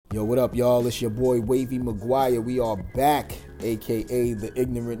Yo, what up, y'all? It's your boy Wavy McGuire. We are back, aka the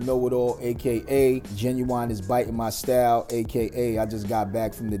ignorant know-it-all, aka Genuine is biting my style, aka I just got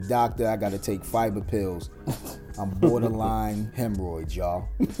back from the doctor. I got to take fiber pills. I'm borderline hemorrhoids, y'all.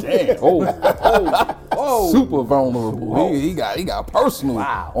 Damn! Oh! Super vulnerable. He got personal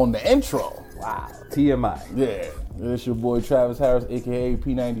on the intro. Wow. TMI. Yeah. It's your boy Travis Harris, a.k.a.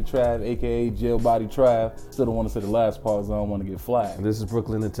 P90 Trav, a.k.a. Jail Body Trav. Still don't want to say the last part because I don't want to get flagged. And this is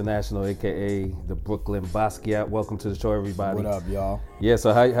Brooklyn International, a.k.a. the Brooklyn Basquiat. Welcome to the show, everybody. What up, y'all? Yeah,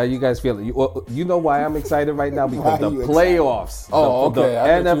 so how you guys feeling? You know why I'm excited right now? Because the playoffs. The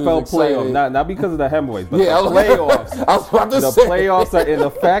NFL playoffs. Not because of the hemorrhoids, but the playoffs. I was about to say. The playoffs are in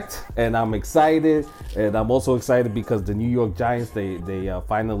effect, and I'm excited. And I'm also excited because the New York Giants, they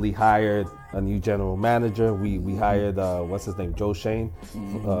finally hired a new general manager. We hired, what's his name, Joe Shane,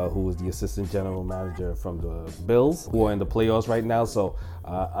 who is the assistant general manager from the Bills, who are in the playoffs right now. So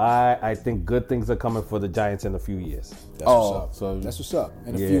I think good things are coming for the Giants in a few years. That's what's up.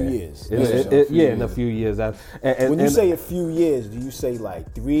 In a few years. In a few years. When you say a few years, do you say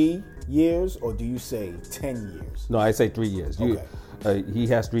like 3 years or do you say 10 years? No, I say 3 years. Okay. He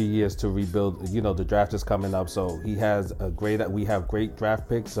has 3 years to rebuild. You know, the draft is coming up, so we have great draft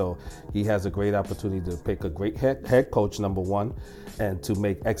picks, so he has a great opportunity to pick a great head coach, number one, and to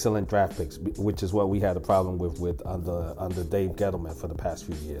make excellent draft picks, which is what we had a problem with under Dave Gettleman for the past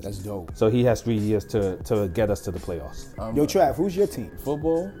few years. That's dope. So he has 3 years to get us to the playoffs. Yo, Trav, who's your team?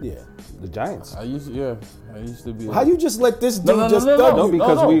 Football? Yeah. The Giants. I used to be. How you just let this dude No,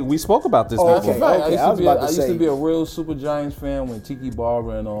 because we spoke about this before. Okay. I used to be a real Super Giants fan when Tiki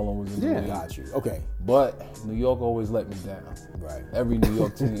Barber and all of them was in the league. Got you. Okay. But New York always let me down. Right. Every New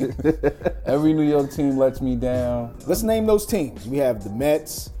York team lets me down. Let's name those teams. We have the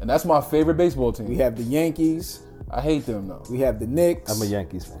Mets. And that's my favorite baseball team. We have the Yankees. I hate them though. We have the Knicks. I'm a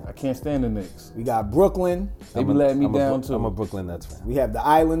Yankees fan. I can't stand the Knicks. We got Brooklyn. They be letting me down too. I'm a Brooklyn Nets fan. We have the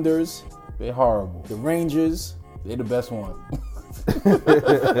Islanders. They're horrible. The Rangers. They're the best one.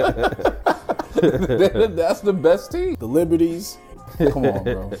 That's the best team. The Liberties. Come on,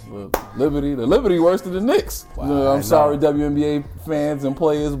 bro. The Liberty worse than the Knicks. Wow, I'm sorry, WNBA fans and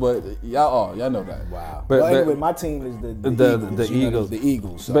players, but y'all know that. Wow. But anyway, my team is the Eagles. The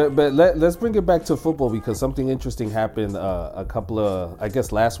Eagles. So. But let's bring it back to football because something interesting happened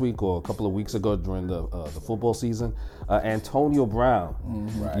last week or a couple of weeks ago during the football season. Antonio Brown,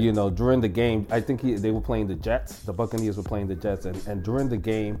 you know, during the game, I think they were playing the Jets. The Buccaneers were playing the Jets, and during the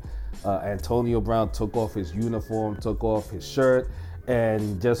game, Antonio Brown took off his uniform, took off his shirt,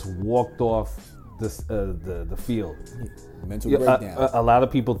 and just walked off the field. Mental breakdown. A lot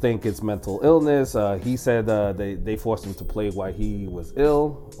of people think it's mental illness. He said they forced him to play while he was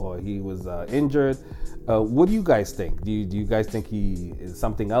ill or he was injured. What do you guys think? Do you guys think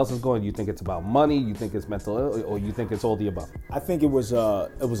something else is going? Do you think it's about money? You think it's mental ill, or you think it's all the above? I think it was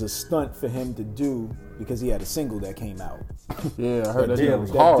a stunt for him to do because he had a single that came out. Yeah, I heard that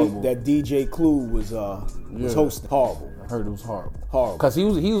was horrible. That DJ Clue was hosting. Horrible. I heard it was horrible. Horrible. Because he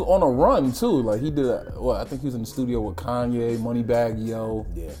was on a run too. Like he did I think he was in the studio with Kanye, Moneybagg Yo.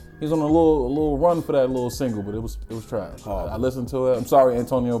 Yeah. He was on a little run for that little single, but it was trash. I listened to it. I'm sorry,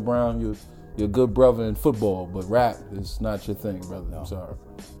 Antonio Brown. You're a good brother in football, but rap is not your thing, brother. No. I'm sorry.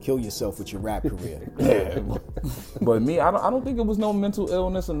 Kill yourself with your rap career. Yeah. But me, I don't think it was no mental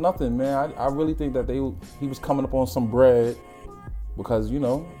illness or nothing, man. I really think that he was coming up on some bread because, you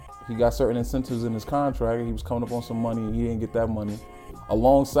know, he got certain incentives in his contract. He was coming up on some money and he didn't get that money.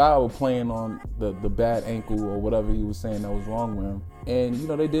 Alongside with playing on the bad ankle or whatever he was saying that was wrong with him. And, you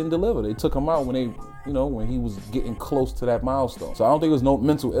know, they didn't deliver. They took him out when he was getting close to that milestone. So I don't think it was no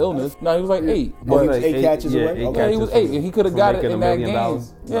mental illness. No, he was like 8. But he was 8 catches away? Okay, he was 8. And he could have got it in that game.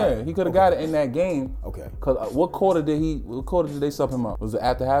 Yeah, he could have got it in that game. Okay. Because what quarter did they sub him out? Was it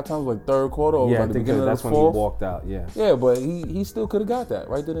after halftime? Was it like third quarter? Or was it I think that's when he walked out, yeah. Yeah, but he still could have got that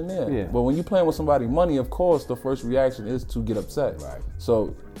right then and there. Yeah. But when you're playing with somebody money, of course, the first reaction is to get upset. Right.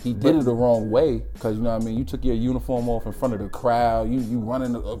 So he did it the wrong way because, you know what I mean, you took your uniform off in front of the crowd, you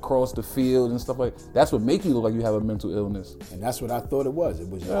running across the field and stuff like that. That's what make you look like you have a mental illness. And that's what I thought it was.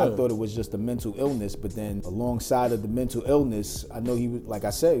 I thought it was just a mental illness, but then alongside of the mental illness, I know he was, like I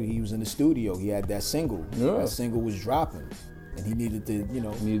said, he was in the studio. He had that single. Yeah. That single was dropping. And he needed to,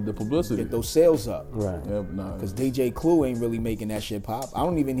 needed the publicity, get those sales up. Right. Yeah, because DJ Clue ain't really making that shit pop. I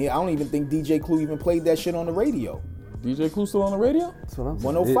don't even think DJ Clue even played that shit on the radio. DJ Clue still on the radio? That's what I'm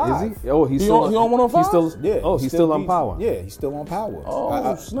saying. 105. Is he? Oh, he's still on 105? He's still on Power. Yeah, he's still on Power.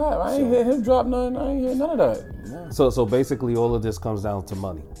 Oh, snap. I ain't hear him drop nothing. I ain't hear none of that. Yeah. So basically all of this comes down to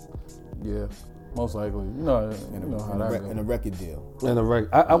money. Yeah. Most likely. You know how that goes. And a record deal. And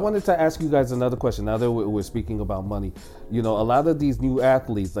I wanted to ask you guys another question. Now that we're speaking about money, a lot of these new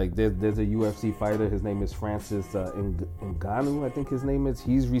athletes, like there's a UFC fighter. His name is Francis Ngannou, I think his name is.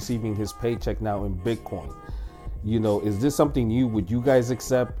 He's receiving his paycheck now in Bitcoin. Is this something new? Would you guys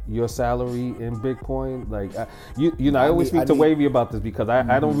accept your salary in Bitcoin? Like, I always speak to Wavy about this because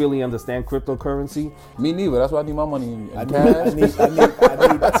I don't really understand cryptocurrency. Me neither. That's why I need my money in cash. I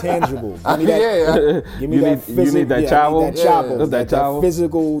need tangible. Give me that. Give me that. You need that chavo. That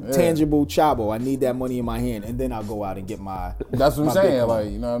physical, tangible chavo. I need that money in my hand, and then I'll go out and get my. That's what I'm saying. Bitcoin.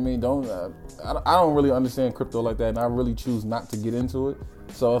 Like, you know what I mean? I don't really understand crypto like that, and I really choose not to get into it.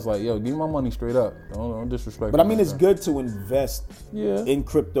 So it's like, yo, give me my money straight up. Don't disrespect. But I mean, it's good to invest Yeah. in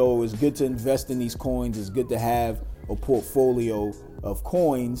crypto. It's good to invest in these coins. It's good to have a portfolio of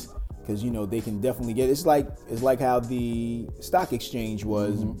coins because they can definitely get. It's like how the stock exchange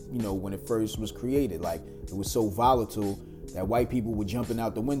was, when it first was created. Like it was so volatile that white people were jumping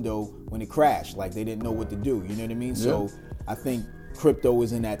out the window when it crashed. Like they didn't know what to do. You know what I mean? Yeah. So I think crypto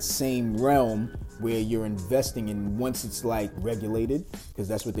is in that same realm where you're investing in once it's like regulated, because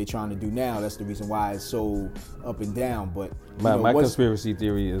that's what they're trying to do now. That's the reason why it's so up and down. But my conspiracy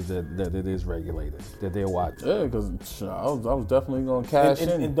theory is that it is regulated, that they're watching. Yeah, because I was definitely gonna cash in.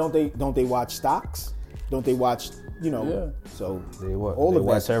 And don't they watch stocks? Don't they watch? Yeah. So they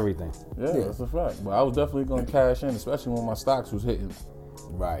watch everything. Yeah, that's a fact. But I was definitely gonna cash in, especially when my stocks was hitting.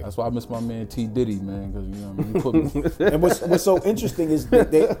 Right. That's why I miss my man T Diddy, man, because he put me. And what's so interesting is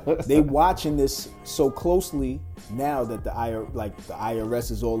that they watching this so closely now that the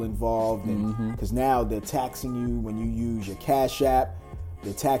IRS is all involved, and because now they're taxing you when you use your Cash App,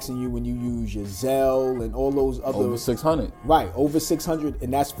 they're taxing you when you use your Zelle and all those other over $600. Right, over $600,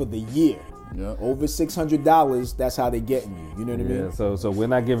 and that's for the year. Yeah. Over $600, that's how they getting you. You know what I mean? Yeah, so we're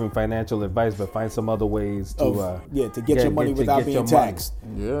not giving financial advice, but find some other ways to to get your money without being taxed.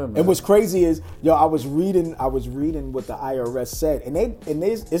 Yeah, man. And what's crazy is, I was reading what the IRS said, and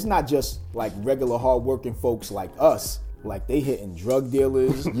it's not just like regular hardworking folks like us. Like they hitting drug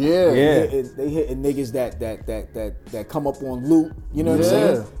dealers. They hitting niggas that come up on loot. You know what I'm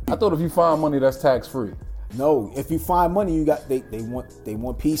saying? I thought if you find money, that's tax free. No, if you find money, you got they want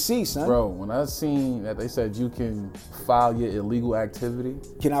PC, son. Bro, when I seen that they said you can file your illegal activity.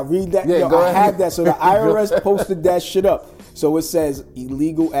 Can I read that? Yeah, I have that. So the IRS posted that shit up. So it says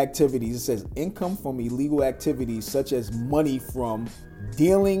illegal activities. It says income from illegal activities such as money from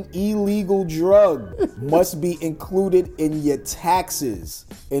dealing illegal drug must be included in your taxes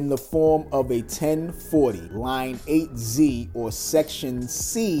in the form of a 1040. Line 8Z or Section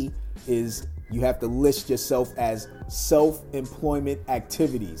C is you have to list yourself as self-employment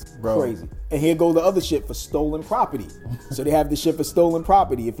activities. Bro. Crazy. And here go the other shit for stolen property. So they have the shit for stolen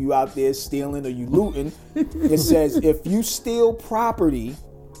property. If you out there stealing or you looting, it says if you steal property,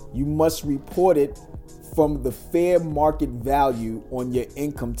 you must report it from the fair market value on your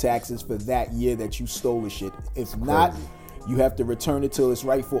income taxes for that year that you stole the shit. If not, you have to return it to its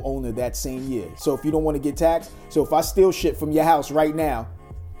rightful owner that same year. So if you don't want to get taxed, so if I steal shit from your house right now,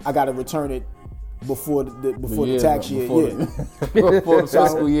 I got to return it before the tax year. Before the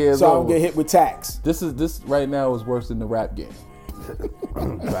fiscal year is so I over. don't get hit with tax. This right now is worse than the rap game.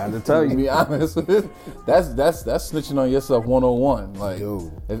 I'm trying to tell To you. be honest, that's snitching on yourself 101. Like,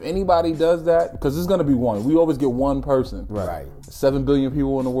 Dude. if anybody does that, because there's gonna be one. We always get one person. Right. 7 billion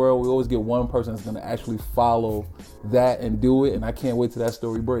people in the world. We always get one person that's gonna actually follow that and do it. And I can't wait till that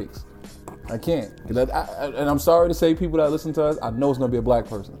story breaks. I can't. And I'm sorry to say, people that listen to us, I know it's gonna be a black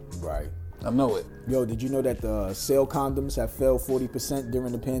person. Right. I know it. Yo, did you know that the sale condoms have fell 40%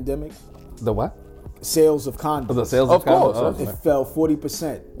 during the pandemic? The what? Sales of condoms. The sales Of course. condoms? It fell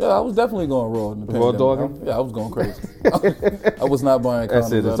 40%. Yeah, I was definitely going raw in the Raw pandemic. dogging? Yeah, I was going crazy. I was not buying condoms.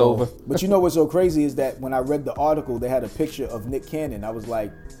 That's it. It's at all. over. But you know what's so crazy is that when I read the article, they had a picture of Nick Cannon. I was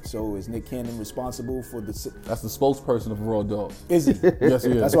like, so is Nick Cannon responsible for the... That's the spokesperson of Raw Dog. Is he? Yes,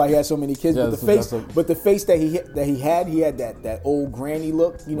 he is. That's why he had so many kids. Yeah, but the that's face, but the face that he had that old granny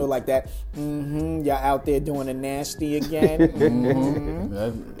look. You know, like that. Y'all out there doing the nasty again.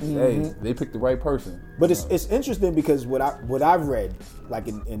 Hey, they picked the right person. But it's interesting because what I've read, like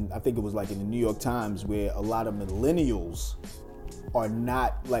in I think it was like in the New York Times, where a lot of millennials are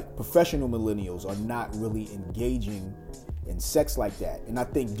not, like professional millennials are not really engaging in sex like that. And I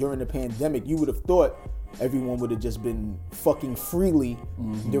think during the pandemic, you would have thought everyone would have just been fucking freely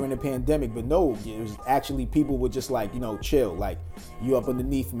during the pandemic. But no, it was actually people were just like, chill. Like, you up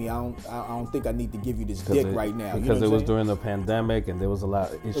underneath me. I don't think I need to give you this dick right now. Because it was during the pandemic and there was a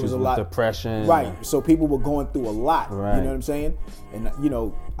lot of issues with depression. Right. So people were going through a lot. Right. You know what I'm saying? And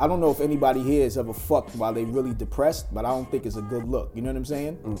I don't know if anybody here has ever fucked while they really depressed, but I don't think it's a good look. You know what I'm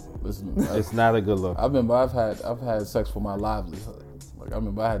saying? Listen, It's not a good look. I remember I've had sex for my livelihood. Like I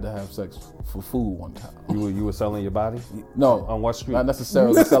remember I had to have sex for food one time. You were selling your body? No. On what street? Not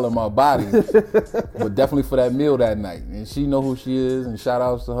necessarily selling my body, but definitely for that meal that night. And she know who she is, and shout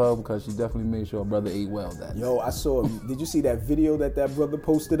outs to her because she definitely made sure her brother ate well that night. Yo, I saw. Did you see that video that brother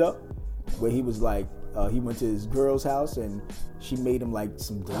posted up, where he was like, he went to his girl's house and she made him like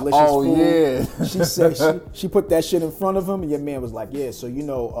some delicious food. Yeah. She said she put that shit in front of him, and your man was like, yeah. So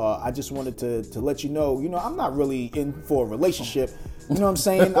I just wanted to let you know, I'm not really in for a relationship. You know what I'm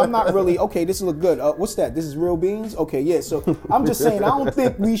saying? I'm not really, okay, this look good. What's that? This is real beans? Okay, yeah. So I'm just saying, I don't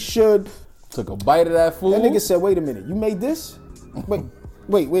think we should. Took a bite of that food. That nigga said, wait a minute, you made this?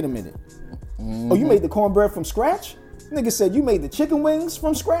 Wait a minute. Oh, you made the cornbread from scratch? Nigga said, you made the chicken wings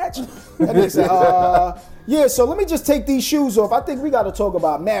from scratch? And nigga said, yeah, so let me just take these shoes off. I think we got to talk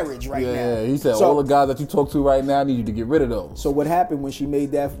about marriage now. Yeah, he said, all the guys that you talk to right now, I need you to get rid of those. So what happened when she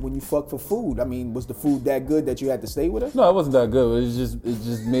made that, when you fucked for food? I mean, was the food that good that you had to stay with her? No, it wasn't that good. It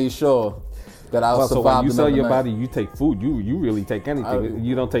just made sure that I survived. So when you sell your night. body, you take food. You really take anything.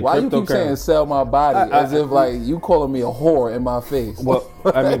 You don't take Why cryptocurrency. you keep saying sell my body as if like you calling me a whore in my face? Well,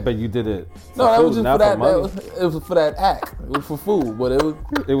 I mean, but you did it. No, that was just for that. Money. It was for that act. It was for food, but it was.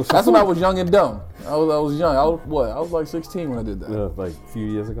 For that's food. when I was young and dumb. I was young. I was like 16 when I did that. Like a few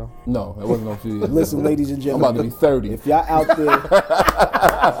years ago. No, it wasn't a few years. Listen, ladies and I'm gentlemen, about to be 30. If y'all out there,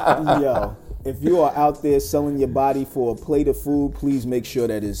 if you are out there selling your body for a plate of food, please make sure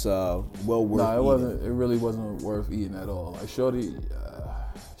that it's well worth. No, it eating. wasn't. It really wasn't worth eating at all. Like Shorty,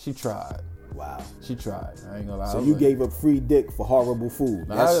 she tried. Wow. She tried. I ain't gonna lie. So you gave up free dick for horrible food.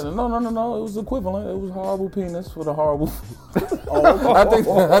 No. It was equivalent. It was horrible penis for the horrible food. Oh, I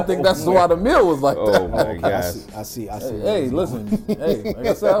think that's why the meal was like that. Oh my gosh. I see. Hey, listen. Hey, like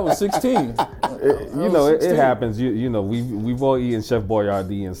I said, I was 16. It happens. We've all eaten Chef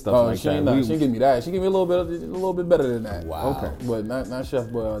Boyardee and stuff like she that. She didn't give me that. She gave me a little bit better than that. Wow. Okay. But not Chef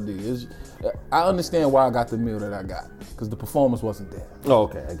Boyardee. I understand why I got the meal that I got because the performance wasn't there. Oh,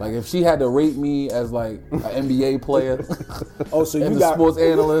 okay. Like if she had to rate me as like an NBA player, so you and the got sports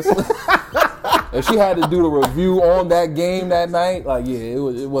analyst, if she had to do the review on that game that night, like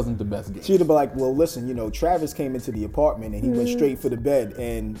it wasn't the best game. She'd have been like, well, listen, Travis came into the apartment and he went straight for the bed,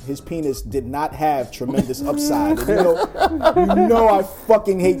 and his penis did not have tremendous upside. And I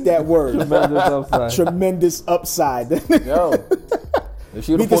fucking hate that word. Tremendous upside. Tremendous upside. Yo, if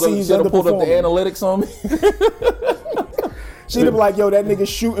she would have pulled up the analytics on me. She'd have been like, yo, that nigga's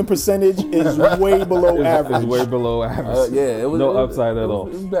shooting percentage is way below average. It's way below average. It was no upside at all.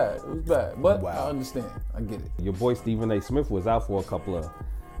 It was bad. It was bad. But I understand. I get it. Your boy Stephen A. Smith was out for a couple of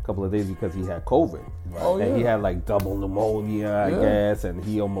days because he had COVID. Right. Oh, and he had like double pneumonia, I guess, and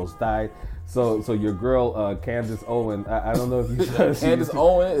he almost died. So your girl Candace Owen, I don't know if you saw Candace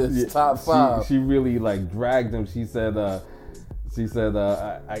Owen is top 5. She really like dragged him. She said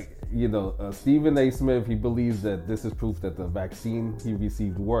Stephen A. Smith, he believes that this is proof that the vaccine he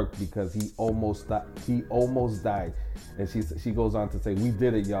received worked because he almost died. And she goes on to say, we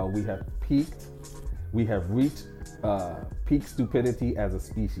did it, y'all. We have peaked. We have reached peak stupidity as a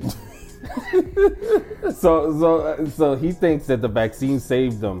species. So he thinks that the vaccine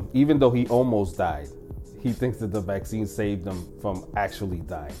saved him, even though he almost died. He thinks that the vaccine saved him from actually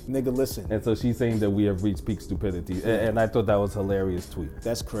dying. Nigga, listen. And so she's saying that we have reached peak stupidity. And I thought that was a hilarious tweet.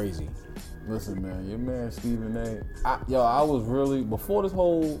 That's crazy. Listen, man, your man Stephen A. I was really, before this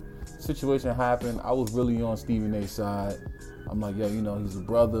whole situation happened, I was really on Stephen A's side. I'm like, yo, he's a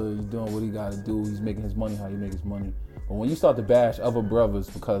brother. He's doing what he got to do. He's making his money how he make his money. But when you start to bash other brothers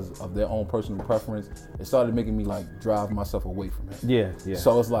because of their own personal preference, it started making me like drive myself away from him. Yeah.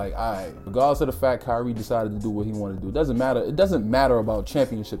 So it's like, all right, regardless of the fact Kyrie decided to do what he wanted to do, it doesn't matter. It doesn't matter about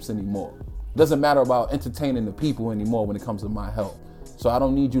championships anymore. It doesn't matter about entertaining the people anymore when it comes to my health. So I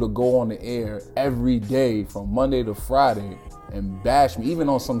don't need you to go on the air every day from Monday to Friday and bash me, even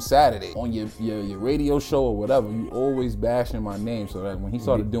on some Saturday on your radio show or whatever. You always bashing my name, so that when he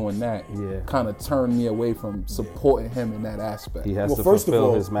started doing that, kind of turned me away from supporting him in that aspect. He has to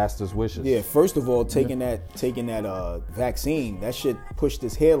fulfill his master's wishes. Yeah, first of all, taking that vaccine, that shit pushed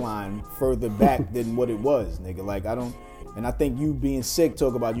his hairline further back than what it was, nigga. Like and I think you being sick,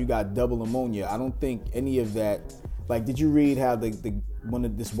 talk about you got double pneumonia. I don't think any of that. Like, did you read how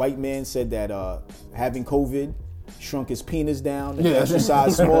this white man said that having COVID shrunk his penis down and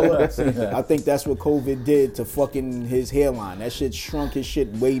exercised smaller? I think that's what COVID did to fucking his hairline. That shit shrunk his shit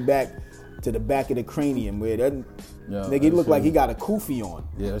way back to the back of the cranium where that nigga, he looked like he got a kufi on.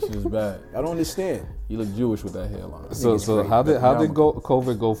 Yeah, that shit is bad. I don't understand. He look Jewish with that hairline. So how did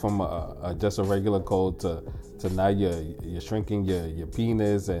COVID go from just a regular cold to now you're shrinking your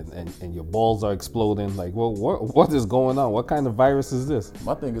penis and your balls are exploding? Like, well, what is going on? What kind of virus is this?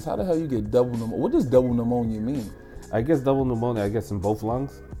 My thing is, how the hell you get double pneumonia? What does double pneumonia mean? I guess double pneumonia, I guess in both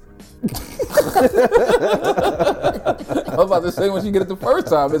lungs. I was about to say, once you get it the first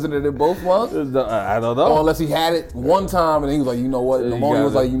time, isn't it in both lungs? I don't know. Or unless he had it one time and he was like, you know what? Pneumonia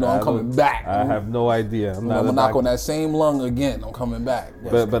was like, I'm coming back. I have no idea. I'm gonna knock on that same lung again. I'm coming back.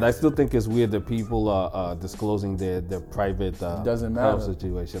 But I still think it's weird that people are disclosing their private doesn't matter. health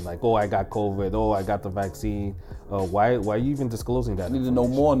situation. Like, oh, I got COVID. Oh, I got the vaccine. Why are you even disclosing that? I need to know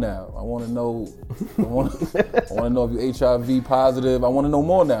more now. I want to know. I want to know if you're HIV positive. I want to know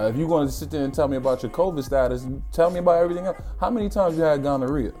more now. If you're going to sit there and tell me about your COVID status, tell me about everything else. How many times you had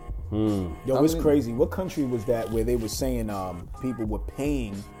gonorrhea? Yo, it's crazy. What country was that where they were saying people were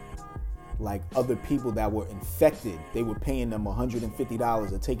paying like other people that were infected? They were paying them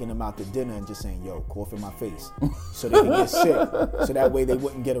 $150 or taking them out to dinner and just saying, yo, cough in my face so they could get sick. So that way they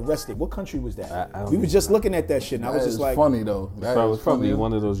wouldn't get arrested. What country was that? We were just looking at that shit and I was just like, funny though. That was probably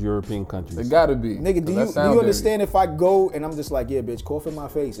one of those European countries. It gotta be. Nigga, do you understand if I go and I'm just like, yeah, bitch, cough in my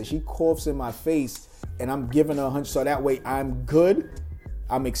face, and she coughs in my face and I'm giving her $100 so that way I'm good,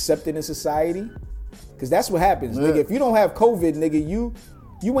 I'm accepted in society? Because that's what happens, nigga. If you don't have COVID, nigga,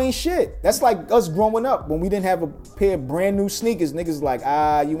 you ain't shit. That's like us growing up when we didn't have a pair of brand new sneakers. Niggas like,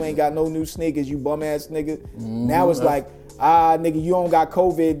 you ain't got no new sneakers, you bum ass nigga. Now it's like, nigga, you don't got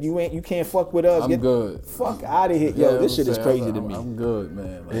COVID, you can't fuck with us. I'm good. Fuck out of here. Yo, this shit is crazy to me. I'm good,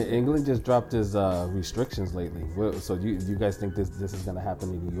 man. Like, England just dropped his restrictions lately. So do you guys think this is gonna happen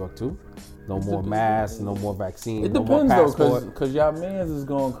in New York too? No more masks, no more vaccine, it no more depends passport. though, cause y'all mans is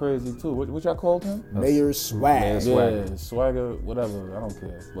going crazy too. What y'all called him? Mayor Swag. Yeah, Swagger, whatever. I don't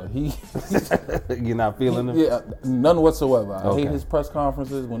care. But he, You're not feeling him? yeah, none whatsoever. I Okay. hate his press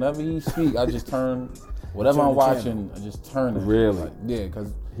conferences. Whenever he speak, I just turn. Whatever I'm watching, I just turn it. Really? Like, yeah,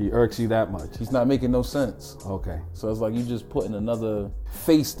 because He irks you that much? he's not making no sense. Okay. So it's like you just putting another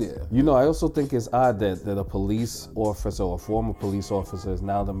face there. You know, I also think it's odd that a police officer or former police officer is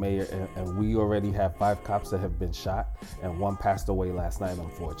now the mayor, and we already have 5 cops that have been shot, and 1 passed away last night,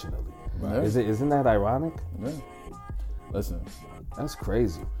 unfortunately. Right. Isn't that ironic? Yeah. Listen, That's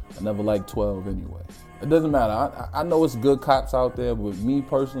crazy. I never liked 12 anyway. It doesn't matter. I know it's good cops out there, but me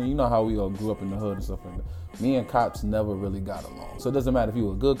personally, you know how we all grew up in the hood and stuff like that. Me and cops never really got along. So it doesn't matter if you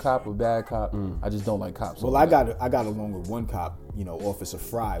were a good cop or bad cop. I just don't like cops. Well, I got along with one cop, Officer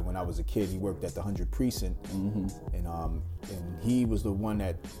Fry. When I was a kid, he worked at the 100 Precinct, and he was the one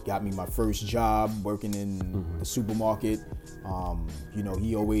that got me my first job working in the supermarket.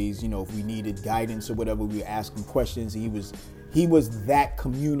 He always, if we needed guidance or whatever, we would ask him questions. He was that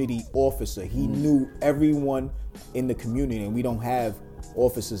community officer. He knew everyone in the community, and we don't have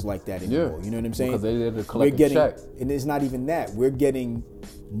officers like that anymore. Yeah. You know what I'm saying? Because they did to collect a check. And it's not even that. We're getting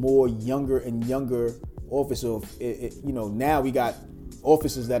more younger and younger officers. Now we got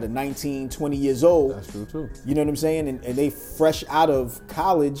officers that are 19, 20 years old. That's true too. You know what I'm saying? And they fresh out of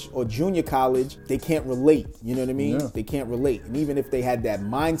college or junior college, they can't relate. You know what I mean? Yeah. They can't relate. And even if they had that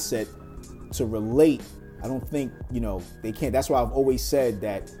mindset to relate, I don't think, they can't. That's why I've always said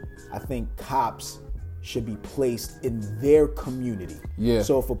that I think cops should be placed in their community. Yeah.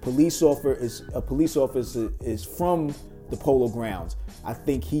 So if a police officer is from the Polo Grounds, I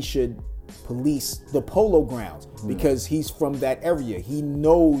think he should police the Polo Grounds because he's from that area. He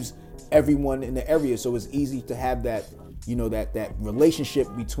knows everyone in the area, so it's easy to have that, that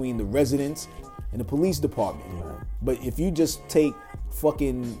relationship between the residents and the police department. Right. But if you just take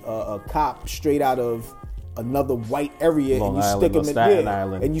fucking a cop straight out of another white area Long and you Island stick or them Staten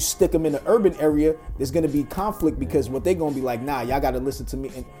Island. and you stick them in the urban area, there's gonna be conflict because what they're gonna be like, nah, y'all gotta listen to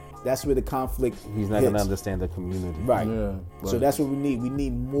me, and that's where the conflict He's not hits. going to understand the community. Right. Yeah, So that's what we need. We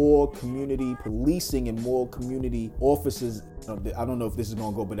need more community policing and more community officers. I don't know if this is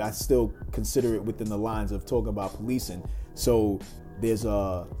gonna go, but I still consider it within the lines of talking about policing. So there's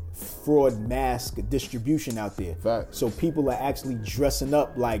fraud mask distribution out there. Fact. So people are actually dressing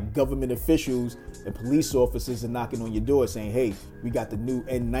up like government officials and police officers and knocking on your door saying, hey, we got the new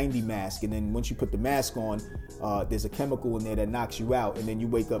N90 mask. And then once you put the mask on, there's a chemical in there that knocks you out. And then you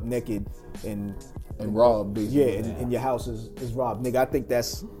wake up naked and robbed, basically. Yeah, and your house is robbed. Nigga, I think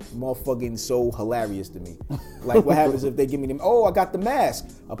that's motherfucking so hilarious to me. Like, what happens if they give me them? Oh, I got the mask.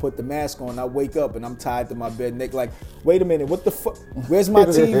 I put the mask on. I wake up and I'm tied to my bed, naked. Like, wait a minute, what the fuck? Where's my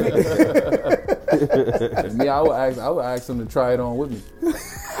TV? Me, I would ask them to try it on with me.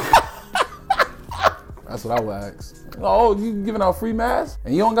 That's what I would ask. Oh, you giving out free masks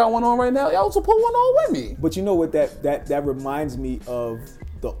and you don't got one on right now? Yo, so put one on with me. But you know what? That reminds me of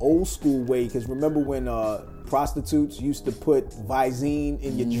the old school way. Because remember when prostitutes used to put Visine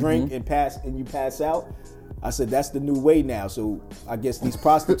in your drink and you pass out? I said, that's the new way now. So I guess these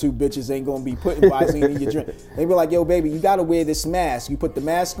prostitute bitches ain't gonna be putting Visine in your drink. They be like, yo, baby, you gotta wear this mask. You put the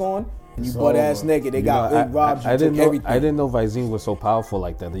mask on, and you butt ass naked. They robbed you, took everything. I didn't know Visine was so powerful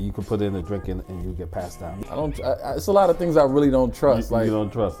like that you could put it in a drink and you get passed out. It's a lot of things I really don't trust. You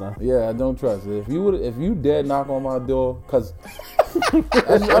don't trust, huh? Yeah, I don't trust. If you dare knock on my door, cause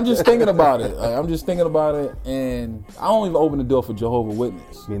I'm just thinking about it. Like, I'm just thinking about it, and I don't even open the door for Jehovah's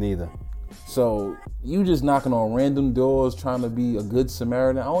Witness. Me neither. So you just knocking on random doors trying to be a good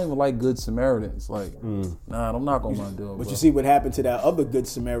Samaritan. I don't even like good Samaritans. Like, nah, don't knock on my door. But you see what happened to that other good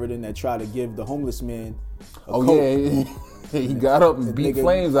Samaritan that tried to give the homeless man a coat. Yeah, he got up and beat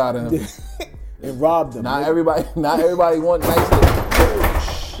flames out of him and robbed him. Not everybody want nice things.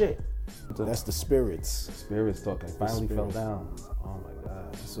 Oh, shit. That's the spirits. Spirits talking. Finally fell down. Oh my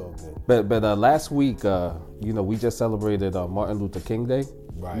God, it's all good. But last week, we just celebrated Martin Luther King Day.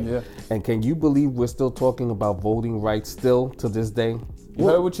 Right. Yeah. And can you believe we're still talking about voting rights still to this day? You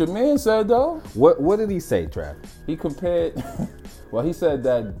heard what your man said though? What did he say, Trav? He compared. Well, he said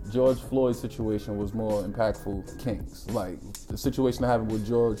that George Floyd's situation was more impactful than King's. Like, the situation that happened with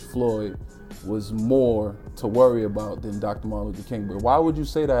George Floyd was more to worry about than Dr. Martin Luther King. But why would you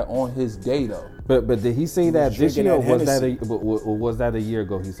say that on his day, though? But did he say that this year, or was that a year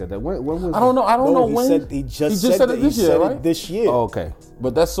ago? He said that. When was? I don't know. I don't know when. He just said it this year, right? This year. Oh, okay.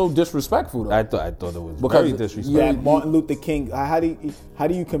 But that's so disrespectful, though. I thought it was very disrespectful. Yeah, Martin Luther King. How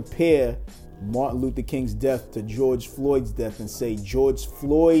do you compare Martin Luther King's death to George Floyd's death and say George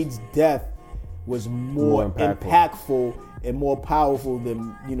Floyd's death was more impactful and more powerful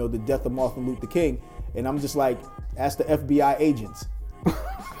than the death of Martin Luther King? And I'm just like, ask the FBI agents.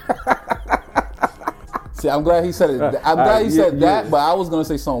 See, I'm glad he said it. I'm glad he said that, but I was gonna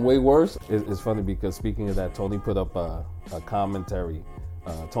say something way worse. It's funny because speaking of that, Tony put up a commentary.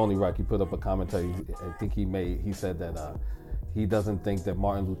 Tony Rock, he put up a commentary. I think he said that he doesn't think that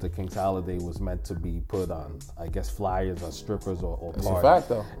Martin Luther King's holiday was meant to be put on, I guess, flyers or strippers or parties. That's a fact,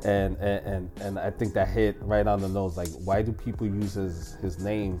 though. And I think that hit right on the nose. Like, why do people use his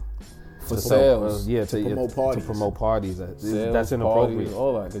name for sales? To promote parties. Sales, that's inappropriate. Parties,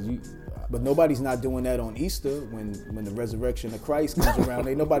 all that, But nobody's not doing that on Easter when the resurrection of Christ comes around.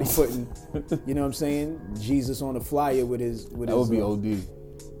 Ain't nobody putting, you know what I'm saying, Jesus on a flyer with his. That would be OD.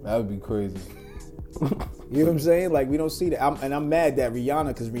 That would be crazy. You know what I'm saying? Like, we don't see that. I'm mad that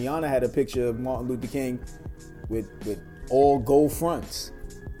because Rihanna had a picture of Martin Luther King with all gold fronts.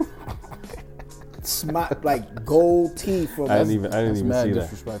 Like gold teeth from. I didn't even see that.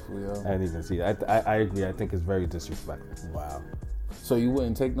 Disrespectful, yo. I didn't even see that. I agree. I think it's very disrespectful. Wow. So you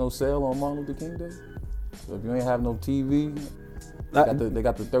wouldn't take no sale on Martin Luther King Day? So if you ain't have no TV, they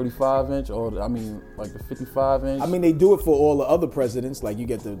got the 35-inch or like the 55-inch. I mean, they do it for all the other presidents. Like, you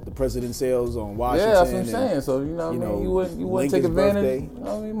get the president sales on Washington. Yeah, that's what I'm saying. So you wouldn't take advantage.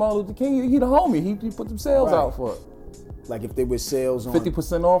 Martin Luther King, he the homie. He put them sales out for it. Like, if there was sales on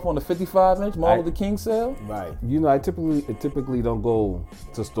 50% off on the 55-inch Martin Luther King sale. Right. I typically don't go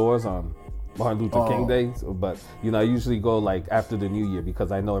to stores on Martin Luther King Day, but I usually go like after the New Year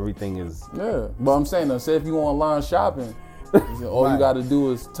because I know everything is. Yeah, but I'm saying, say if you online shopping, all you got to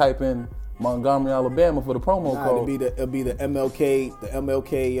do is type in Montgomery, Alabama for the promo code. It'll be the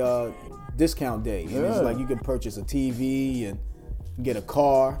MLK discount day. And it's like you can purchase a TV and get a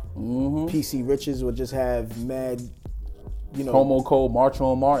car. Mm-hmm. PC Riches will just have mad, promo code March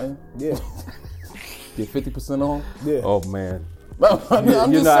on Martin. Yeah. Get 50% off. Yeah. Oh man.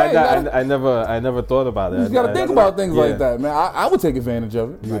 I'm just saying, I never thought about it. You got to think about things like that, man. I would take advantage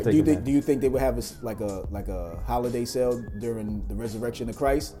of it. Right. Do you think they would have a holiday sale during the resurrection of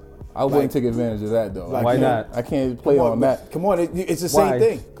Christ? I wouldn't take advantage of that though. Why not? I can't play on that. Come on, it's the same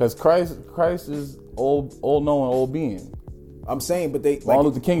thing. Because Christ is all knowing, all being. I'm saying, but Martin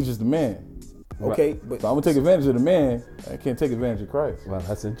Luther King is just the man. Okay, but So I'm gonna take advantage of the man. I can't take advantage of Christ. Wow,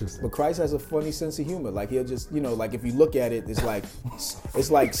 that's interesting. But Christ has a funny sense of humor. Like he'll just, like if you look at it, it's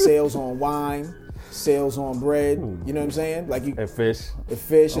like sales on wine, sales on bread. You know what I'm saying? Like And fish. the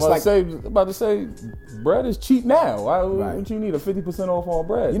fish. It's like About to say, bread is cheap now. Why Right. would you need a 50% off on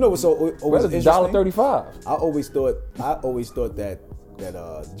bread? what's so bread always is interesting? $1.35. I always thought that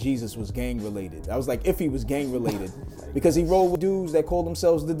Jesus was gang related. I was like, if he was gang related, because he rolled with dudes that called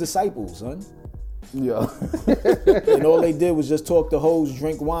themselves the disciples, son. Yeah. And all they did was just talk to hoes,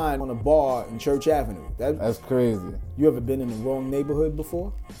 drink wine on a bar in Church Avenue. That's crazy. You ever been in the wrong neighborhood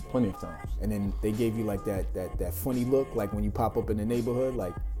before? Plenty of times. And then they gave you like that funny look, like when you pop up in the neighborhood,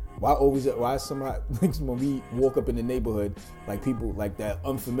 like why somebody when we walk up in the neighborhood, like people like that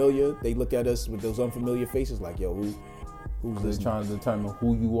unfamiliar, they look at us with those unfamiliar faces, like who's They're this? trying to determine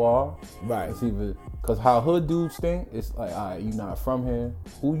who you are. Right. It's either because how hood dudes think, it's like, all right, you not from here,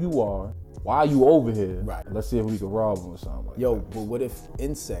 who you are, why are you over here? Right. Let's see if we can rob them or something like Yo, that. but what if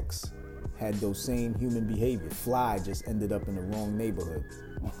insects had those same human behavior? Fly just ended up in the wrong neighborhood.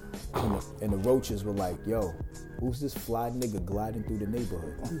 And the roaches were like, yo, who's this fly nigga gliding through the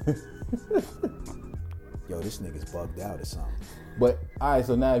neighborhood? Yo, this nigga's bugged out or something. But, all right,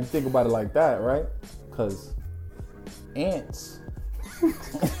 so now if you think about it like that, right? Because ants,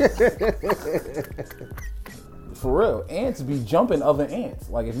 for real, ants be jumping other ants.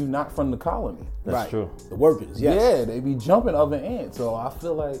 Like if you're not from the colony. That's true. The workers, yes. Yeah, they be jumping other ants. So I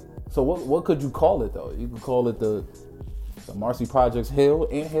feel like, so what could you call it though? You could call it the Marcy Projects Hill,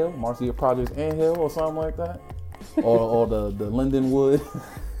 Ant Hill, Marcy Projects Ant Hill or something like that. Or the Lindenwood,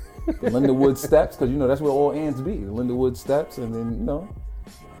 the Lindenwood Steps, because that's where all ants be, the Lindenwood Steps. And then,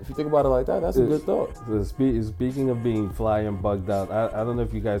 if you think about it like that, that's a good thought. So speaking of being fly and bugged out, I don't know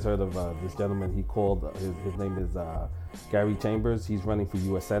if you guys heard of this gentleman. He called, his name is Gary Chambers. He's running for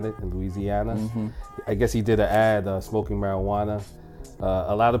U.S. Senate in Louisiana. Mm-hmm. I guess he did an ad smoking marijuana.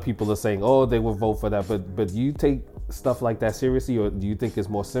 A lot of people are saying, oh, they will vote for that. But do you take stuff like that seriously, or do you think it's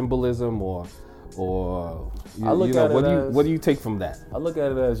more symbolism, or I look at it what do you take from that? I look at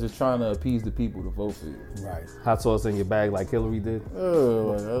it as just trying to appease the people to vote for you. Right. Hot sauce in your bag like Hillary did?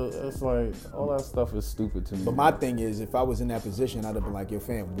 It's like, all that stuff is stupid to me. But my thing is, if I was in that position, I'd have been like, yo,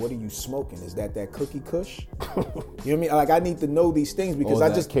 fam, what are you smoking? Is that cookie kush? You know what I mean? Like, I need to know these things because Or I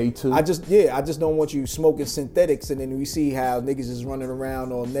that just, K2? I just don't want you smoking synthetics, and then we see how niggas is running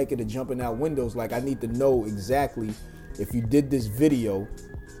around all naked and jumping out windows. Like, I need to know exactly, if you did this video,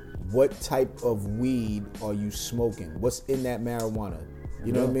 what type of weed are you smoking? What's in that marijuana?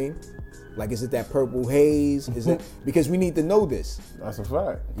 You know what I mean? Like, is it that purple haze? Is it, because we need to know this. That's a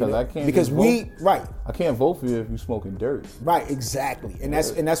fact. You know? I can't because just we vote. right. I can't vote for you if you smoking dirt. Right, exactly. And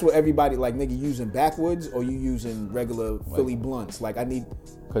that's what everybody, like, nigga, using backwoods or you using regular Philly blunts. Like, I need,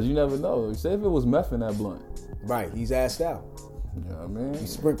 Because you never know. Say if it was meth in that blunt. right, he's assed out. You know what I mean? He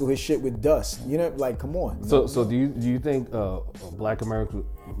sprinkle his shit with dust. You know, like, come on. So do you think Black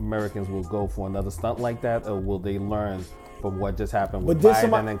Americans will go for another stunt like that, or will they learn from what just happened with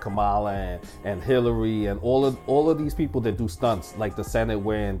Biden and Kamala and Hillary and all of these people that do stunts, like the Senate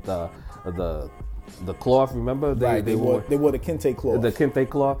wearing the cloth? Remember, They wore the kente cloth. The kente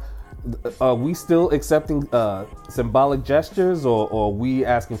cloth. Are we still accepting symbolic gestures, or are we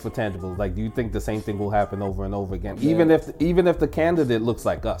asking for tangibles? Like, do you think the same thing will happen over and over again, even if the candidate looks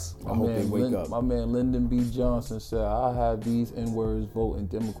like us? I hope they wake up. My man Lyndon B. Johnson said, "I have these N-words voting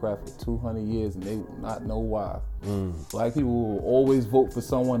Democrat for 200 years, and they will not know why." Black people will always vote for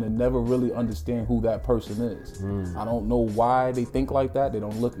someone and never really understand who that person is. I don't know why they think like that. They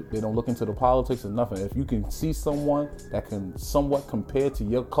don't look into the politics or nothing. If you can see someone that can somewhat compare to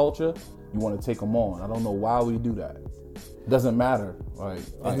your culture, you want to take them on. I don't know why we do that. Doesn't matter.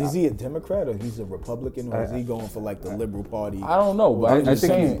 And is he a Democrat or he's a Republican, or is he going for like the Liberal Party? I don't know, but I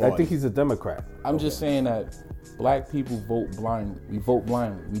think he's a Democrat. I'm just saying that Black people vote blindly. We vote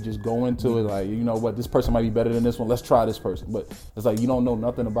blindly. We just go into it like, you know what, this person might be better than this one. Let's try this person. But it's like, you don't know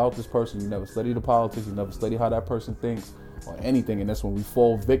nothing about this person. You never study the politics. You never study how that person thinks or anything. And that's when we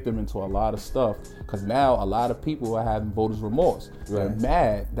fall victim into a lot of stuff. Because now a lot of people are having voters remorse. They're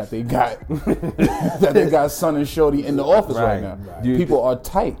mad that they got Son and Shorty in the office right now. Right. People are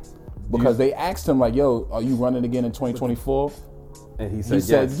tight because they asked him like, yo, are you running again in 2024? And he said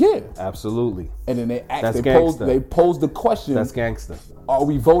yes. Yeah. Absolutely. And then they That's posed the question. That's gangster. Are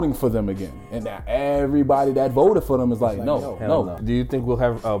we voting for them again? And now everybody that voted for them is like, no. Do you think we'll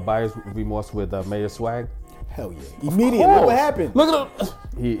have buyer's remorse with Mayor Swag? Hell yeah. Immediately. Look what happened. Look at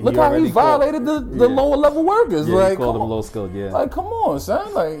him. Look how he violated the lower level workers. Yeah, like, he called them low skilled, yeah. Like, come on,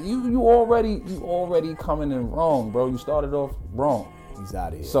 son. Like, you already coming in wrong, bro. You started off wrong. He's out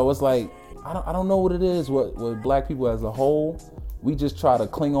of here. So it's like, I don't know what it is. What black people as a whole, we just try to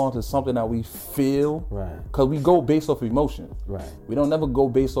cling on to something that we feel. Right. Because we go based off of emotion. Right. We don't never go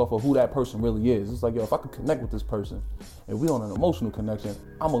based off of who that person really is. It's like, yo, if I could connect with this person and we on an emotional connection,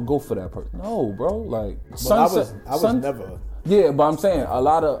 I'm gonna go for that person. No, bro. Like, I was never. Yeah, but I'm saying a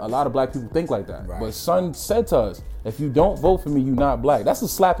lot of black people think like that. Right. But Son said to us, if you don't vote for me, you're not black. That's a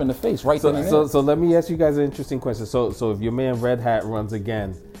slap in the face right then and there. So let me ask you guys an interesting question. So if your man Red Hat runs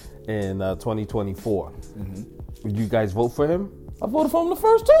again in 2024, would you guys vote for him? I voted for him the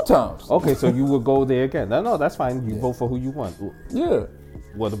first 2 times. Okay, so you would go there again. No, that's fine. You vote for who you want. Yeah.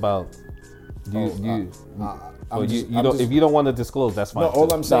 What about if you don't want to disclose, that's fine. No,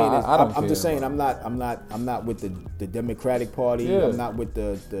 all I'm saying is I'm just saying I'm not with the Democratic Party. Yeah. I'm not with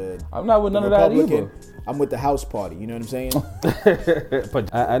the I'm not with none of that either. I'm with the House Party. You know what I'm saying?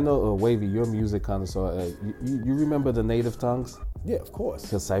 But I know, Wavy, you're a music connoisseur. You remember the Native Tongues? Yeah, of course.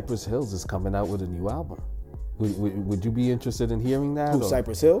 Because Cypress Hills is coming out with a new album. Would you be interested in hearing that? Who,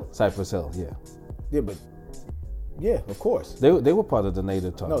 Cypress Hill? Cypress Hill, yeah. Yeah, but yeah, of course. They were part of the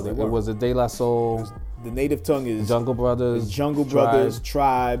Native Tongue. No, they weren't. It was a De La Soul. The Native Tongue is Jungle Brothers.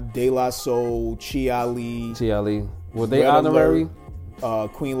 Tribe, De La Soul, Chi Ali. Were they Red honorary?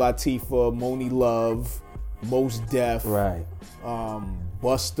 Alert, Queen Latifah, Moni Love, Mos Def, Right.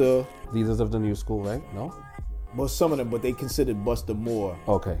 Busta. Leaders of the New School, right? No? Well, some of them, but they considered Busta more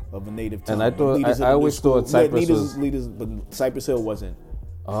Okay. of a Native Tongue. And I always School. thought Cypress leaders, but Cypress Hill wasn't.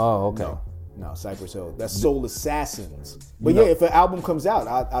 Oh, okay. No, Cypress Hill. That's Soul Assassins. But yeah, if an album comes out,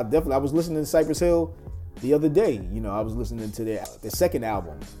 I definitely. I was listening to Cypress Hill the other day. You know, I was listening to their second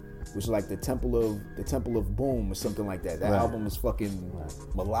album, which is like the Temple of Boom or something like that. That album is fucking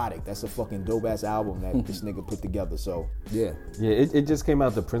melodic. That's a fucking dope ass album that this nigga put together. So yeah. Yeah, it just came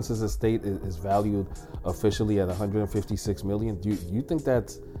out. The Princess Estate is valued officially at 156 million. Do you think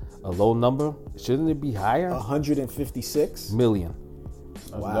that's a low number? Shouldn't it be higher? 156 million.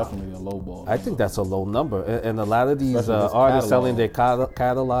 That's definitely a low ball. I think that's a low number. And a lot of these Especially artists catalog. selling their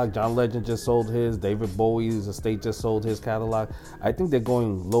catalog. John Legend just sold his. David Bowie's estate just sold his catalog. I think they're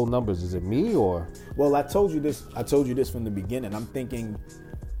going low numbers. Is it me or? Well, I told you this from the beginning. I'm thinking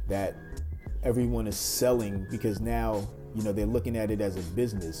that everyone is selling because now, you know, they're looking at it as a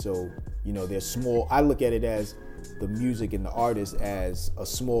business. So, you know, they're small. I look at it as the music and the artist as a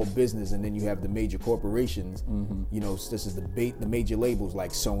small business, and then you have the major corporations. You know, this is the major labels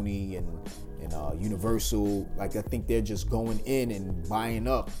like Sony and Universal. Like, I think they're just going in and buying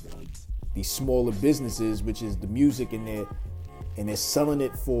up these smaller businesses, which is the music, and they're selling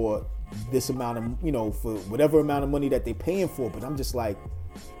it for this amount of, you know, for whatever amount of money that they're paying for. But I'm just like,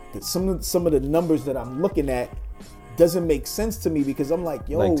 some of the numbers that I'm looking at doesn't make sense to me, because I'm like,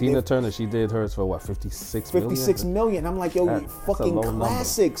 yo, like Tina Turner, she did hers for what, 56 million. I'm like, yo, That's fucking a low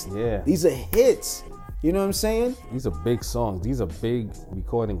classics. number. Yeah. These are hits. You know what I'm saying? These are big songs. These are big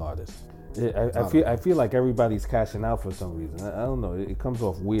recording artists. I feel like everybody's cashing out for some reason. I don't know. It comes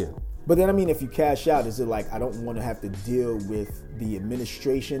off weird. But then, I mean, if you cash out, is it like, I don't want to have to deal with the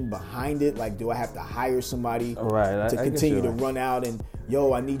administration behind it? Like, do I have to hire somebody to continue to run out and,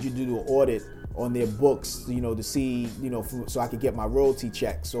 yo, I need you to do an audit on their books, you know, to see, you know, so I could get my royalty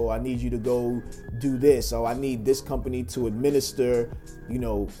check. So I need you to go do this. Or I need this company to administer, you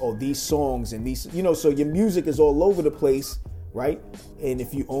know, these songs and these, you know, so your music is all over the place, right? And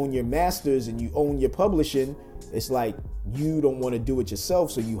if you own your masters and you own your publishing, it's like you don't want to do it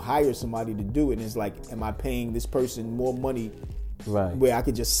yourself, so you hire somebody to do it. And it's like, am I paying this person more money, right, where I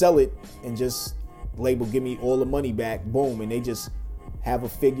could just sell it and just label, give me all the money back, boom, and they just have a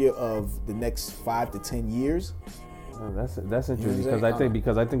figure of the next 5 to 10 years. That's interesting,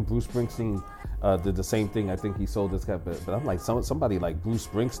 because I think Bruce Springsteen did the same thing. I think he sold his cat, but I'm like, somebody like Bruce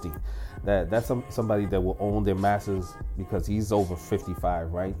Springsteen, that's somebody that will own their masters, because he's over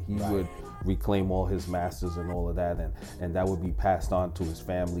 55, right? He would reclaim all his masters and all of that, and that would be passed on to his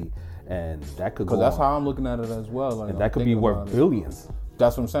family, and that could go. Because that's how I'm looking at it as well. Like, and that could be worth billions.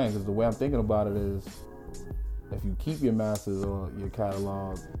 That's what I'm saying. Because the way I'm thinking about it is, if you keep your masters or your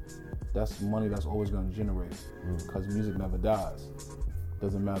catalog, that's money that's always going to generate, because music never dies.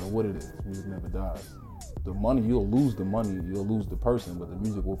 Doesn't matter what it is, music never dies. The money, you'll lose the money, you'll lose the person, but the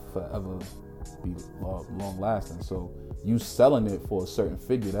music will forever be long lasting. So you selling it for a certain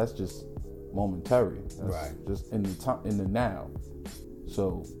figure, that's just momentary. That's just in the now.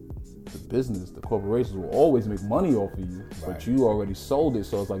 So the business, the corporations will always make money off of you, but you already sold it,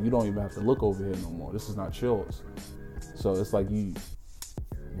 so it's like you don't even have to look over here no more. This is not yours. So it's like you.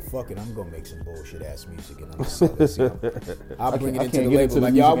 Fuck it, I'm gonna make some bullshit ass music and I'm gonna sell it. See, I'll bring it into the get label. into the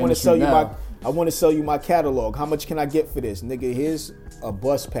Like, yo, I music want to industry sell you now. I want to sell you my catalog. How much can I get for this, nigga? Here's a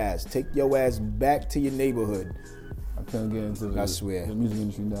bus pass. Take your ass back to your neighborhood. I couldn't get into I swear. the music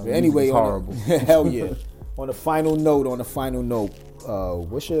industry now. But anyway, horrible. Hell yeah. On a final note,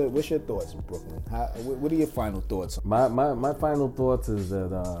 what's your thoughts, Brooklyn? What are your final thoughts? My final thoughts is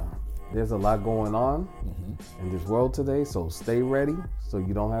that there's a lot going on in this world today, so stay ready so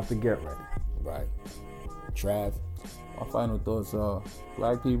you don't have to get ready. Right. Trav? My final thoughts are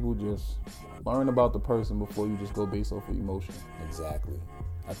black people just learn about the person before you just go based off of emotion. Exactly.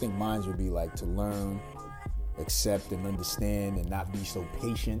 I think mine would be like to learn, accept, and understand, and not be so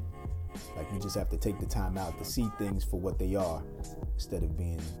patient. Like, you just have to take the time out to see things for what they are instead of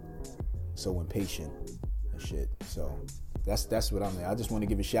being so impatient and shit. So that's what I'm at. I just want to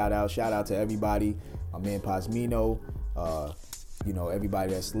give a shout out to everybody. My man Posmino,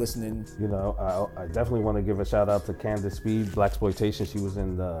 everybody that's listening. I definitely want to give a shout out to Candace Speed, Blaxploitation. She was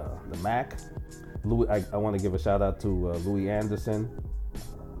in the Mac. I want to give a shout out to Louis Anderson,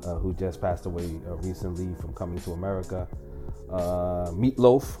 who just passed away recently from Coming to America.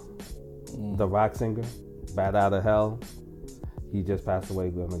 Meatloaf, the rock singer, Bat Out of Hell. He just passed away.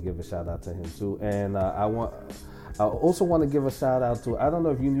 We're gonna give a shout out to him too. And I also want to give a shout out to, I don't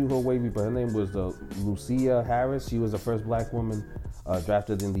know if you knew her, Wavy, but her name was Lucia Harris. She was the first black woman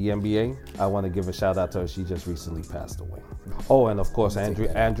drafted in the NBA. I want to give a shout out to her. She just recently passed away. Oh, and of course,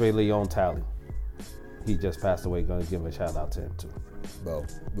 Andre Leon Talley. He just passed away. Gonna give a shout out to him too. Well,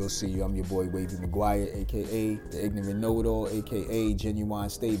 we'll see you. I'm your boy Wavy McGuire, aka the Ignorant Know-It-All, aka Genuine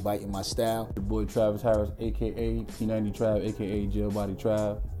Stay Biting My Style. Your boy Travis Harris, aka P90 Trav, aka Jailbody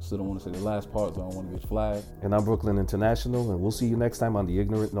Trav. Still don't want to say the last part, so I don't want to get flagged. And I'm Brooklyn International, and we'll see you next time on the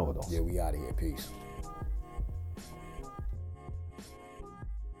Ignorant Know-It-All. Yeah, we out of here. Peace.